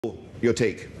Your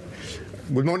take?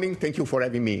 Good morning. Thank you for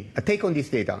having me. A take on this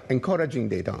data, encouraging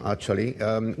data, actually.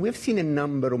 We have seen a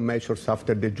number of measures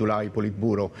after the July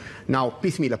Politburo. Now,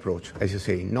 piecemeal approach, as you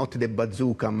say, not the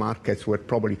bazooka markets were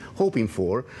probably hoping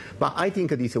for, but I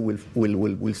think this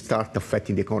will start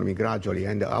affecting the economy gradually.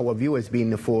 And our view has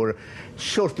been for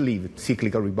short-lived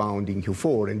cyclical rebound in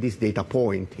Q4, and this data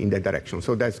point in that direction.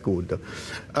 So that's good.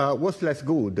 What's less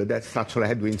good? That structural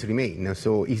headwinds remain.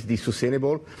 So is this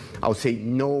sustainable? I would say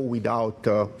no without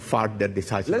further decisive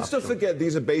Let's not forget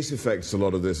these are base effects, a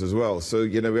lot of this as well. So,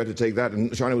 you know, we have to take that.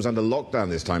 And China was under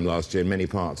lockdown this time last year in many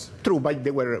parts. True, but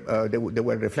they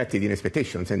were reflected in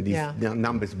expectations, and these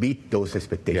numbers beat those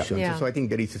expectations. Yeah. So I think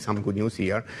there is some good news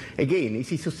here. Again,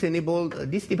 is it sustainable?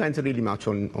 This depends really much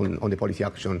on the policy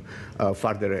action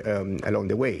further along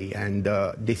the way. And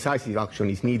decisive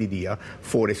action is needed here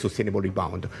for a sustainable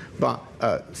rebound. But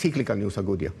cyclical news are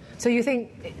good here. So you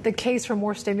think the case for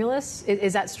more stimulus,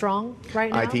 is that strong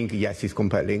right now? I think, yes, it's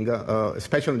compelling,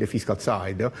 especially on the fiscal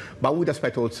side. But I would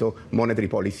expect also monetary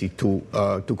policy to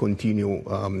continue,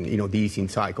 the easing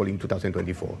cycle in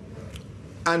 2024.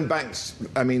 And banks,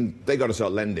 I mean, they got to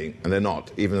start lending, and they're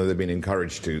not, even though they've been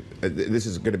encouraged to. This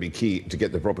is going to be key to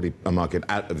get the property market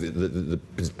out of the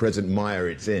present mire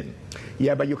it's in.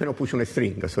 Yeah, but you cannot push on a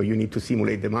string, so you need to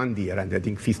simulate demand here, and I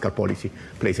think fiscal policy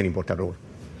plays an important role.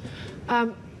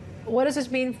 What does this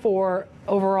mean for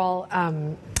overall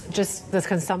just the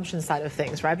consumption side of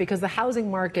things, right? Because the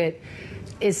housing market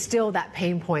is still that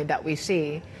pain point that we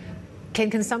see.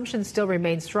 Can consumption still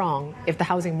remain strong if the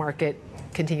housing market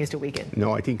continues to weaken?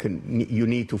 No, I think you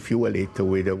need to fuel it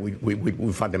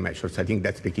with further measures. I think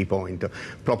that's the key point.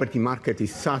 Property market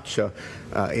is such an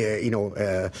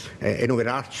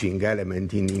overarching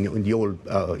element in the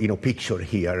whole picture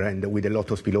here, and with a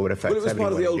lot of spillover effects. Well, it was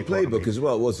part of the old playbook as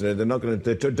well, wasn't it? They're not going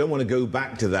to, they don't want to go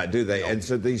back to that, do they? No. And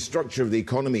so the structure of the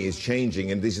economy is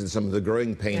changing, and these are some of the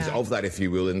growing pains of that, if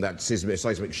you will, in that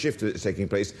seismic shift that's taking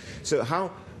place. So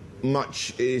how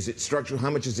much is it structural,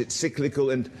 how much is it cyclical,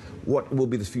 and what will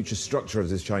be the future structure of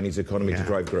this Chinese economy to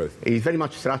drive growth? It's very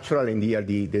much structural, and here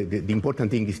the important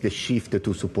thing is the shift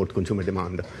to support consumer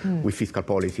demand with fiscal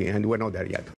policy, and we're not there yet.